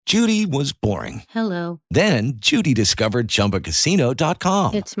Judy was boring. Hello. Then Judy discovered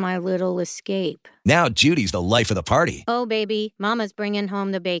ChumbaCasino.com. It's my little escape. Now Judy's the life of the party. Oh, baby, mama's bringing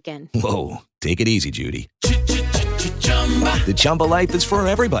home the bacon. Whoa, take it easy, Judy. The Chumba life is for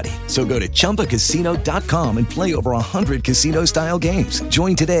everybody. So go to ChumbaCasino.com and play over 100 casino-style games.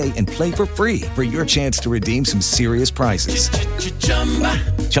 Join today and play for free for your chance to redeem some serious prizes.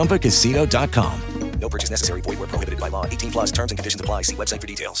 ChumbaCasino.com. No purchase necessary. Void where prohibited by law. 18 plus terms and conditions apply. See website for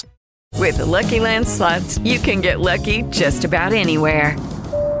details. With the Lucky Land Slots, you can get lucky just about anywhere.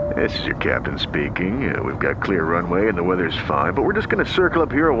 This is your captain speaking. We've got clear runway and the weather's fine, but we're just going to circle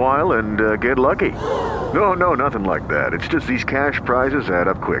up here a while and get lucky. No, nothing like that. It's just these cash prizes add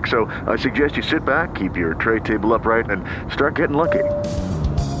up quick. So I suggest you sit back, keep your tray table upright, and start getting lucky.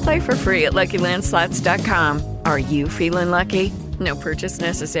 Play for free at LuckyLandSlots.com. Are you feeling lucky? No purchase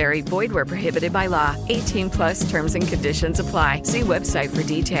necessary. Void where prohibited by law. 18 plus terms and conditions apply. See website for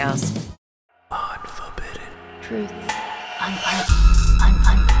details. Unforbidden. Truth. Unforbidden.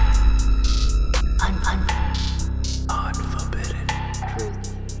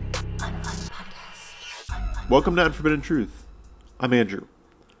 Welcome to Unforbidden Truth. I'm Andrew.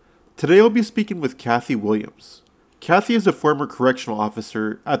 Today I'll be speaking with Kathy Williams. Kathy is a former correctional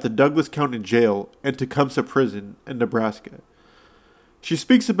officer at the Douglas County Jail and Tecumseh Prison in Nebraska. She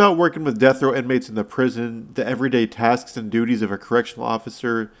speaks about working with death row inmates in the prison, the everyday tasks and duties of a correctional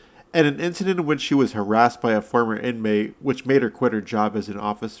officer, and an incident in which she was harassed by a former inmate, which made her quit her job as an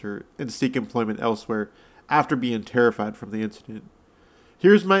officer and seek employment elsewhere after being terrified from the incident.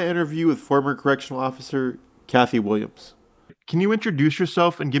 Here's my interview with former correctional officer Kathy Williams. Can you introduce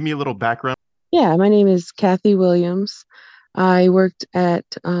yourself and give me a little background? Yeah, my name is Kathy Williams. I worked at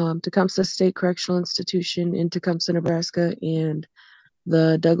Tecumseh State Correctional Institution in Tecumseh, Nebraska, and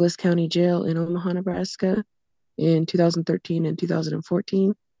the Douglas County Jail in Omaha, Nebraska in 2013 and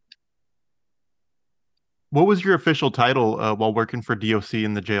 2014. What was your official title while working for DOC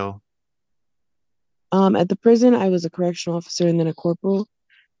in the jail? At the prison, I was a correctional officer and then a corporal.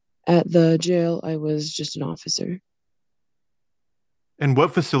 At the jail, I was just an officer. And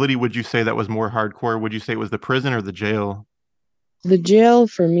what facility would you say that was more hardcore? Would you say it was the prison or the jail? The jail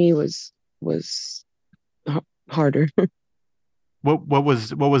for me was harder. What was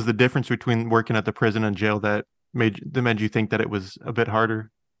the difference between working at the prison and jail that made you think that it was a bit harder?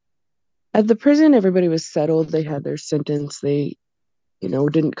 At the prison, everybody was settled. They had their sentence. They,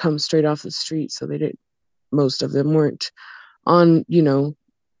 didn't come straight off the street. So most of them weren't on,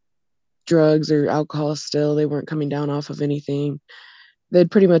 drugs or alcohol still. They weren't coming down off of anything. They'd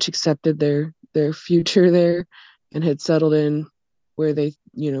pretty much accepted their future there and had settled in where they,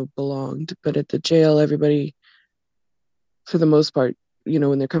 belonged. But at the jail, everybody, for the most part,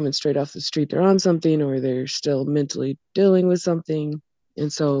 when they're coming straight off the street, they're on something or they're still mentally dealing with something.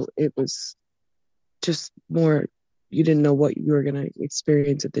 And so it was just more, you didn't know what you were going to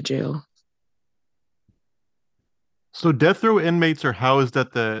experience at the jail. So death row inmates are housed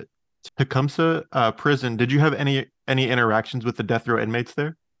at the Tecumseh prison. Did you have any interactions with the death row inmates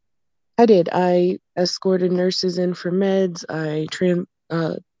there? I did. I escorted nurses in for meds. I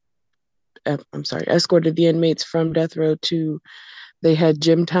escorted the inmates from death row they had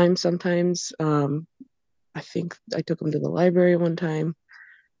gym time sometimes. I think I took them to the library one time.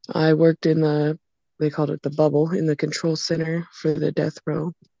 I worked in they called it the bubble, in the control center for the death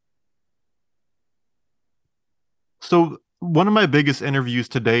row. So one of my biggest interviews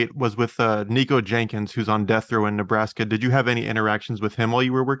to date was with Nico Jenkins, who's on death row in Nebraska. Did you have any interactions with him while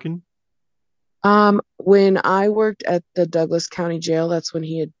you were working? When I worked at the Douglas County Jail, that's when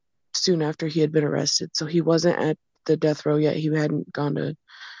soon after he had been arrested. So he wasn't at the death row yet. He hadn't gone to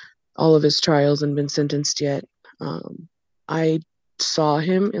all of his trials and been sentenced yet. I saw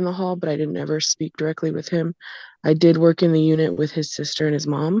him in the hall, but I didn't ever speak directly with him. I did work in the unit with his sister and his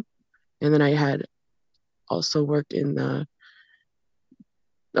mom. And then I had also worked in the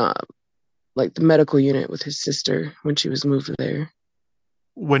medical unit with his sister when she was moved there.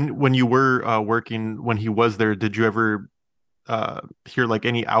 When you were working, when he was there, did you ever hear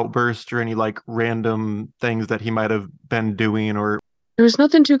any outbursts or any random things that he might have been doing? Or there was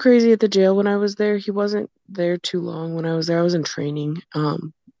nothing too crazy at the jail when I was there. He wasn't there too long when I was there. I was in training.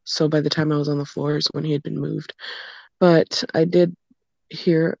 So by the time I was on the floors when he had been moved. But I did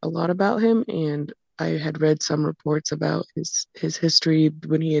hear a lot about him, and I had read some reports about his history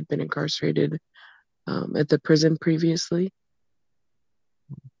when he had been incarcerated at the prison previously.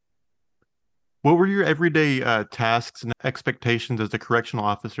 What were your everyday tasks and expectations as a correctional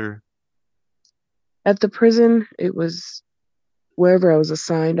officer? At the prison, it was wherever I was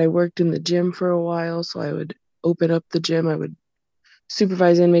assigned. I worked in the gym for a while, so I would open up the gym. I would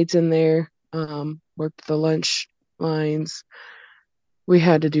supervise inmates in there, worked the lunch lines. We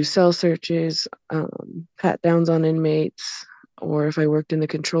had to do cell searches, pat downs on inmates, or if I worked in the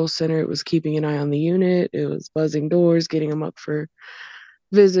control center, it was keeping an eye on the unit. It was buzzing doors, getting them up for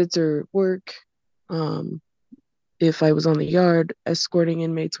visits or work. Um, if I was on the yard, escorting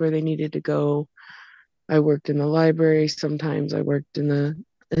inmates where they needed to go. I worked in the library. Sometimes I worked in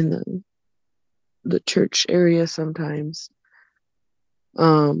the church area. Sometimes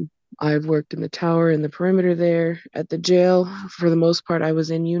I've worked in the tower in the perimeter there. At the jail, for the most part, I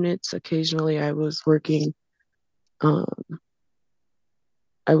was in units. Occasionally, I was working. Um,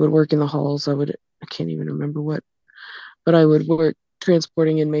 I would work in the halls. I can't even remember what, but I would work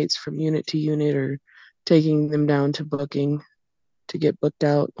transporting inmates from unit to unit or taking them down to booking to get booked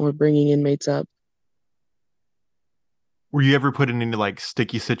out or bringing inmates up. Were you ever put in any like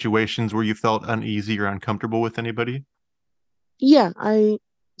sticky situations where you felt uneasy or uncomfortable with anybody? Yeah, I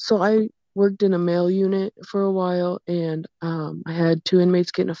worked in a male unit for a while, and I had two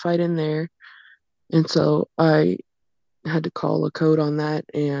inmates get in a fight in there, and so I had to call a code on that,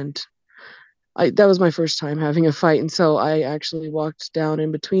 and that was my first time having a fight, and so I actually walked down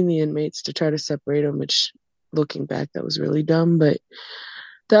in between the inmates to try to separate them, which looking back, that was really dumb, but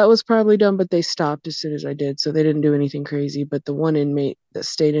that was probably dumb, but they stopped as soon as I did, so they didn't do anything crazy. But the one inmate that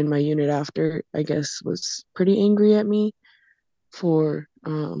stayed in my unit after, I guess, was pretty angry at me for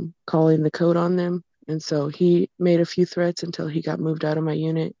calling the code on them. And so he made a few threats until he got moved out of my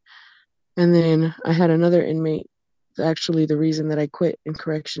unit. And then I had another inmate, actually, the reason that I quit in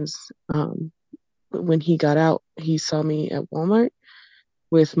corrections. When he got out, he saw me at Walmart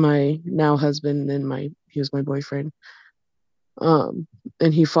with my now husband and he was my boyfriend. And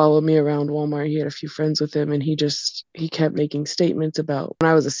he followed me around Walmart. He had a few friends with him, and he kept making statements about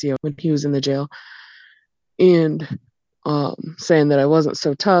when I was a CO, when he was in the jail, and saying that I wasn't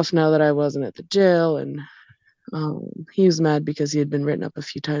so tough now that I wasn't at the jail. And he was mad because he had been written up a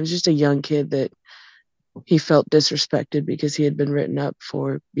few times. Just a young kid that he felt disrespected because he had been written up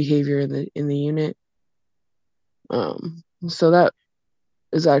for behavior in the unit. So that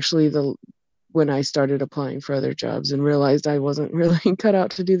is actually when I started applying for other jobs and realized I wasn't really cut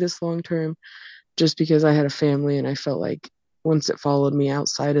out to do this long term, just because I had a family, and I felt like once it followed me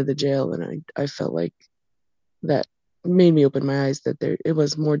outside of the jail, and I felt like that made me open my eyes that it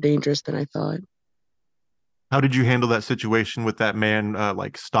was more dangerous than I thought. How did you handle that situation with that man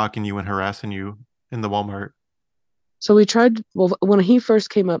like stalking you and harassing you in the Walmart? So well, when he first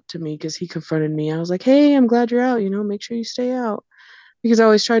came up to me, because he confronted me, I was like, hey, I'm glad you're out, make sure you stay out. Because I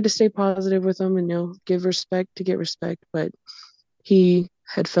always tried to stay positive with him and, give respect to get respect. But he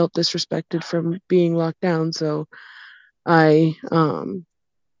had felt disrespected from being locked down. So I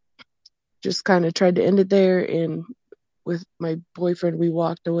just kind of tried to end it there. And with my boyfriend, we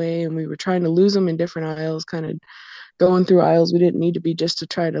walked away, and we were trying to lose him in different aisles, kind of going through aisles we didn't need to be, just to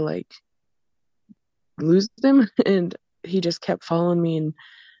try to like lose them. And he just kept following me and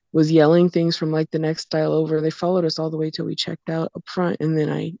was yelling things from like the next aisle over. They followed us all the way till we checked out up front, and then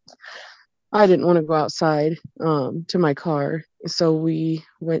I didn't want to go outside to my car, so we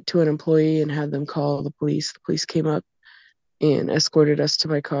went to an employee and had them call the police. The police came up and escorted us to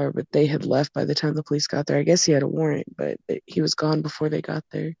my car, but they had left by the time the police got there. I guess he had a warrant, but he was gone before they got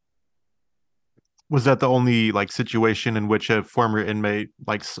there. Was that the only like situation in which a former inmate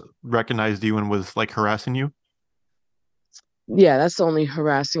like recognized you and was like harassing you? Yeah, that's the only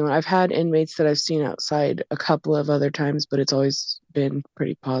harassing one. I've had inmates that I've seen outside a couple of other times, but it's always been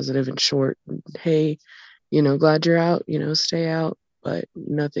pretty positive and short. Hey, glad you're out, stay out, but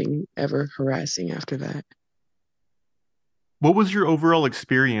nothing ever harassing after that. What was your overall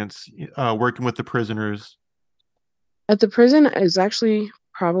experience working with the prisoners? At the prison is actually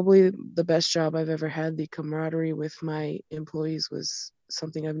probably the best job I've ever had. The camaraderie with my employees was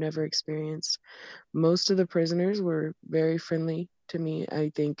something I've never experienced. Most of the prisoners were very friendly to me.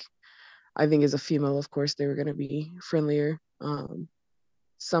 I think as a female, of course, they were going to be friendlier.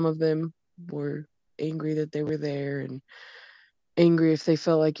 Some of them were angry that they were there, and angry if they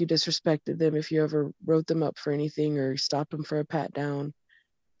felt like you disrespected them, if you ever wrote them up for anything or stopped them for a pat down.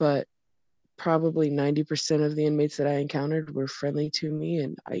 But probably 90% of the inmates that I encountered were friendly to me,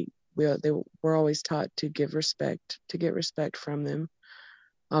 and they were always taught to give respect, to get respect from them.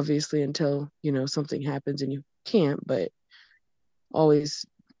 Obviously, until something happens and you can't, but always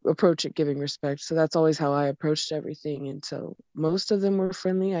approach it giving respect. So that's always how I approached everything. And so most of them were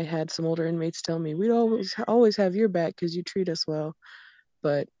friendly. I had some older inmates tell me, "We'd always have your back because you treat us well."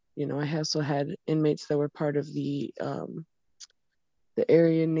 But I also had inmates that were part of the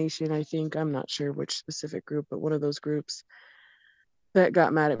Aryan Nation, I think. I'm not sure which specific group, but one of those groups that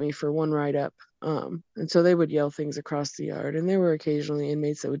got mad at me for one ride up. And so they would yell things across the yard, and there were occasionally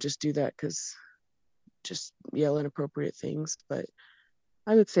inmates that would just do that because just yell inappropriate things. But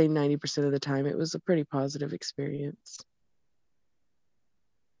I would say 90% of the time it was a pretty positive experience.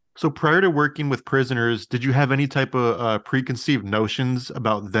 So prior to working with prisoners, did you have any type of preconceived notions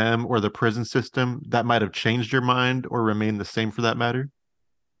about them or the prison system that might have changed your mind or remained the same for that matter?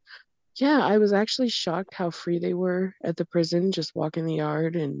 Yeah, I was actually shocked how free they were at the prison, just walking the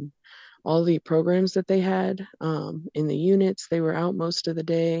yard and all the programs that they had in the units. They were out most of the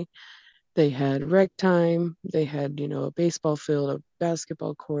day. They had rec time. They had, a baseball field, a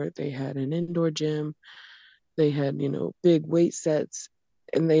basketball court. They had an indoor gym. They had, big weight sets,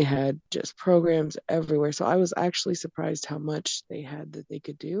 and they had just programs everywhere. So I was actually surprised how much they had that they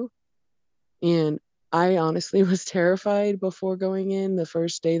could do. And I honestly was terrified before going in. The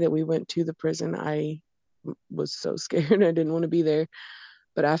first day that we went to the prison, I was so scared. I didn't want to be there.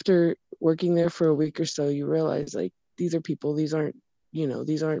 But after working there for a week or so, you realize like these are people, these aren't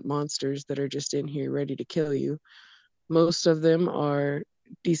monsters that are just in here ready to kill you. Most of them are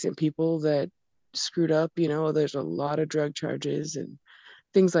decent people that screwed up. There's a lot of drug charges and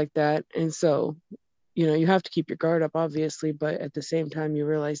things like that. And so, you have to keep your guard up, obviously, but at the same time, you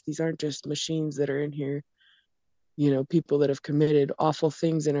realize these aren't just machines that are in here, people that have committed awful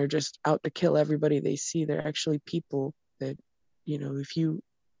things and are just out to kill everybody they see. They're actually people that, if you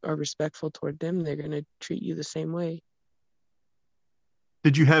are respectful toward them, they're going to treat you the same way.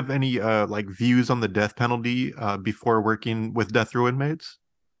 Did you have any like views on the death penalty before working with death row inmates?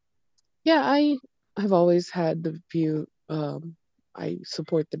 Yeah, I have always had the view, I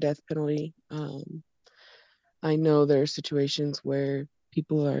support the death penalty. I know there are situations where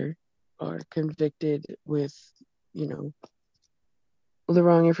people are convicted with, you know, the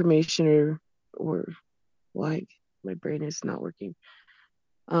wrong information or like my brain is not working.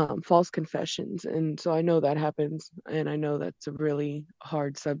 False confessions. And so I know that happens, and I know that's a really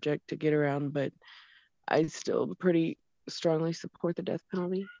hard subject to get around, but I still pretty strongly support the death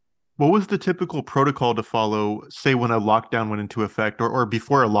penalty. What was the typical protocol to follow, say, when a lockdown went into effect, or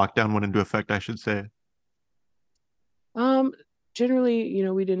before a lockdown went into effect, I should say? Um, Generally,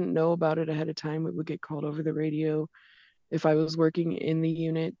 we didn't know about it ahead of time. It would get called over the radio. If I was working in the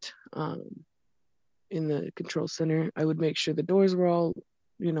unit, in the control center, I would make sure the doors were all,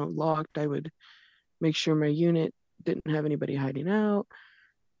 locked. I would make sure my unit didn't have anybody hiding out.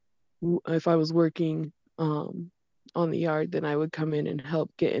 If I was working on the yard, then I would come in and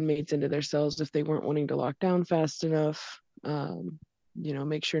help get inmates into their cells if they weren't wanting to lock down fast enough.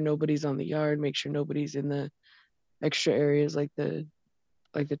 Make sure nobody's on the yard, make sure nobody's in the extra areas like the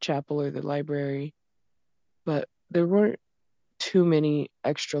chapel or the library. But there weren't too many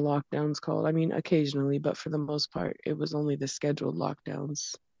extra lockdowns called. I mean, occasionally, but for the most part, it was only the scheduled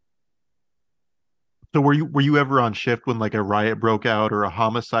lockdowns. So were you ever on shift when like a riot broke out or a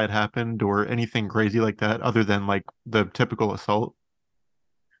homicide happened or anything crazy like that, other than like the typical assault?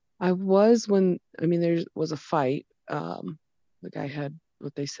 I was when, I mean, there was a fight. The guy had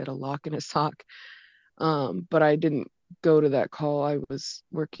what they said a lock in his sock. But I didn't go to that call. I was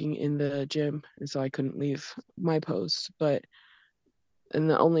working in the gym, and so I couldn't leave my post. And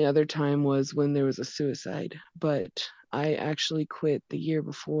the only other time was when there was a suicide. But I actually quit the year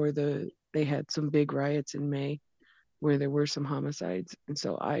before they had some big riots in May where there were some homicides. And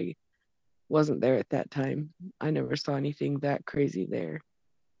so I wasn't there at that time. I never saw anything that crazy there.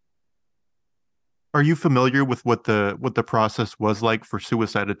 Are you familiar with what the process was like for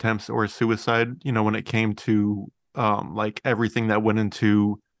suicide attempts or suicide, when it came to like everything that went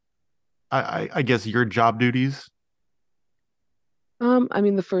into I guess your job duties? I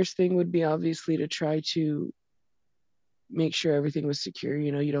mean, the first thing would be obviously to try to make sure everything was secure.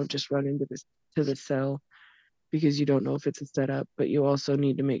 You don't just run into this to the cell because you don't know if it's a setup, but you also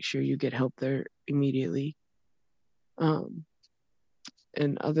need to make sure you get help there immediately. Um,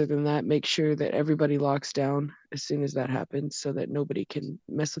 and other than that, make sure that everybody locks down as soon as that happens so that nobody can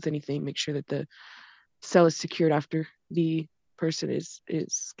mess with anything. Make sure that the cell is secured after the person is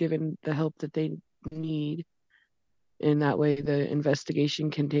given the help that they need, and that way the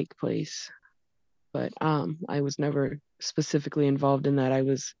investigation can take place. But I was never specifically involved in that. I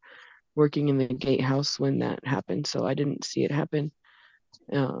was working in the gatehouse when that happened, so I didn't see it happen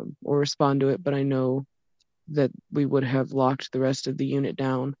or respond to it. But I know that we would have locked the rest of the unit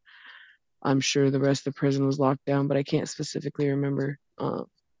down. I'm sure the rest of the prison was locked down, but I can't specifically remember.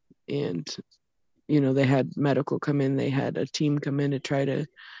 And they had medical come in. They had a team come in to try to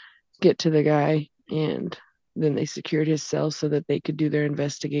get to the guy, and then they secured his cell so that they could do their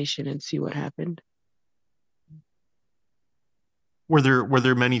investigation and see what happened. Were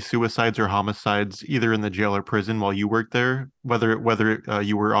there many suicides or homicides either in the jail or prison while you worked there, whether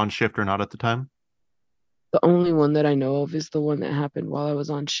you were on shift or not at the time? The only one that I know of is the one that happened while I was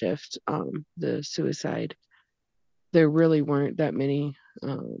on shift, the suicide. There really weren't that many.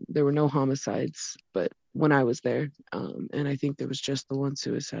 There were no homicides, but when I was there, and I think there was just the one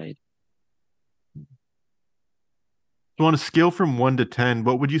suicide. So on a scale from 1 to 10,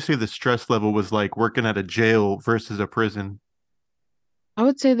 what would you say the stress level was like working at a jail versus a prison? I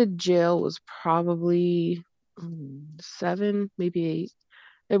would say the jail was probably 7, maybe 8.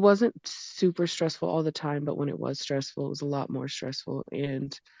 It wasn't super stressful all the time, but when it was stressful, it was a lot more stressful.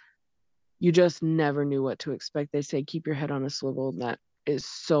 And you just never knew what to expect. They say keep your head on a swivel, and that is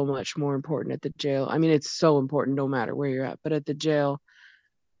so much more important at the jail. I mean, it's so important no matter where you're at, but at the jail,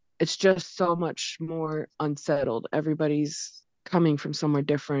 it's just so much more unsettled. Everybody's coming from somewhere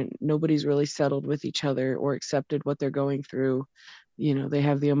different. Nobody's really settled with each other or accepted what they're going through. They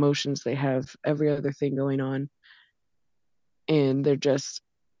have the emotions, they have every other thing going on, and they're just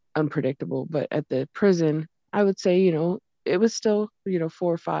unpredictable. But at the prison, I would say, it was still, 4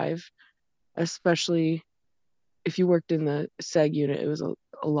 or 5, especially if you worked in the SEG unit, it was a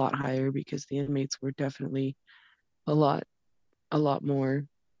lot higher because the inmates were definitely a lot more,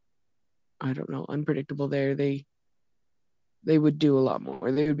 I don't know, unpredictable there. They would do a lot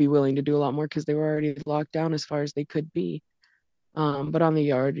more. They would be willing to do a lot more because they were already locked down as far as they could be. But on the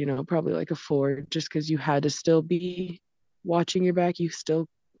yard, probably like a 4, just because you had to still be watching your back. You still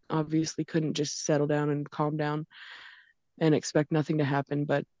obviously couldn't just settle down and calm down and expect nothing to happen,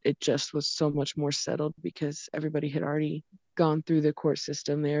 but it just was so much more settled because everybody had already gone through the court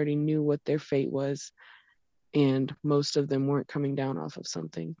system. They already knew what their fate was, and most of them weren't coming down off of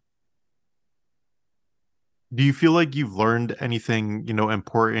something. Do you feel like you've learned anything,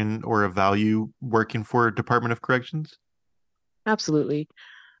 important or of value working for Department of Corrections? Absolutely.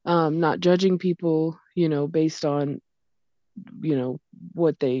 Not judging people, based on,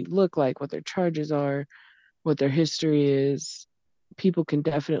 what they look like, what their charges are, what their history is. People can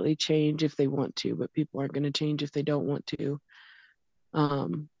definitely change if they want to, but people aren't going to change if they don't want to. I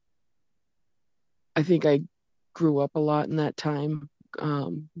think I grew up a lot in that time.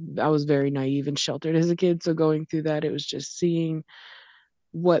 I was very naive and sheltered as a kid, so going through that, it was just seeing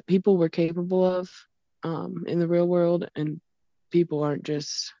what people were capable of in the real world, and people aren't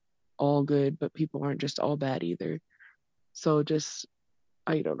just all good, but people aren't just all bad either. So just,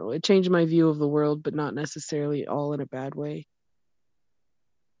 I don't know, it changed my view of the world, but not necessarily all in a bad way.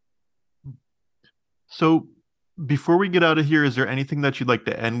 So before we get out of here, is there anything that you'd like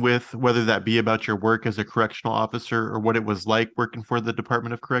to end with, whether that be about your work as a correctional officer or what it was like working for the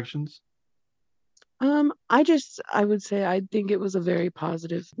Department of Corrections? I would say I think it was a very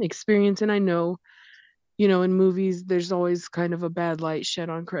positive experience. And I know, in movies, there's always kind of a bad light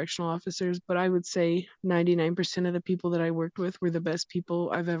shed on correctional officers, but I would say 99% of the people that I worked with were the best people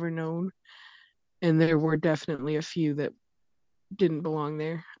I've ever known. And there were definitely a few that didn't belong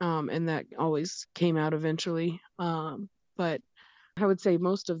there. And that always came out eventually. But I would say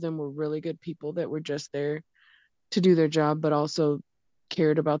most of them were really good people that were just there to do their job, but also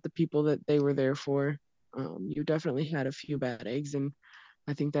cared about the people that they were there for. You definitely had a few bad eggs, and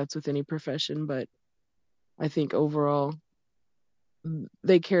I think that's with any profession, but I think overall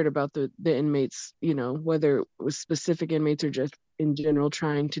they cared about the inmates, whether it was specific inmates or just in general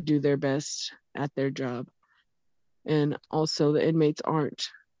trying to do their best at their job. And also the inmates aren't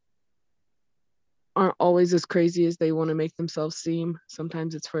always as crazy as they want to make themselves seem.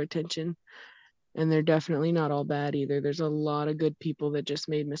 Sometimes it's for attention, and they're definitely not all bad either. There's a lot of good people that just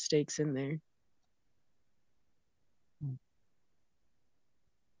made mistakes in there.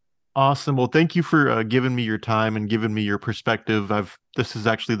 Awesome. Well, thank you for giving me your time and giving me your perspective. This is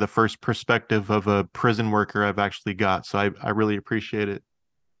actually the first perspective of a prison worker I've actually got, so I really appreciate it.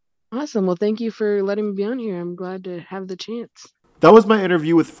 Awesome. Well, thank you for letting me be on here. I'm glad to have the chance. That was my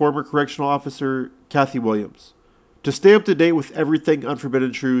interview with former correctional officer Kathy Williams. To stay up to date with everything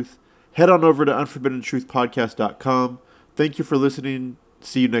Unforbidden Truth, head on over to unforbiddenTruthPodcast.com. Thank you for listening.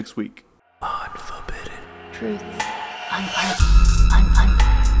 See you next week. Unforbidden Truth.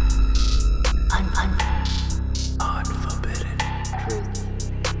 Unforbidden.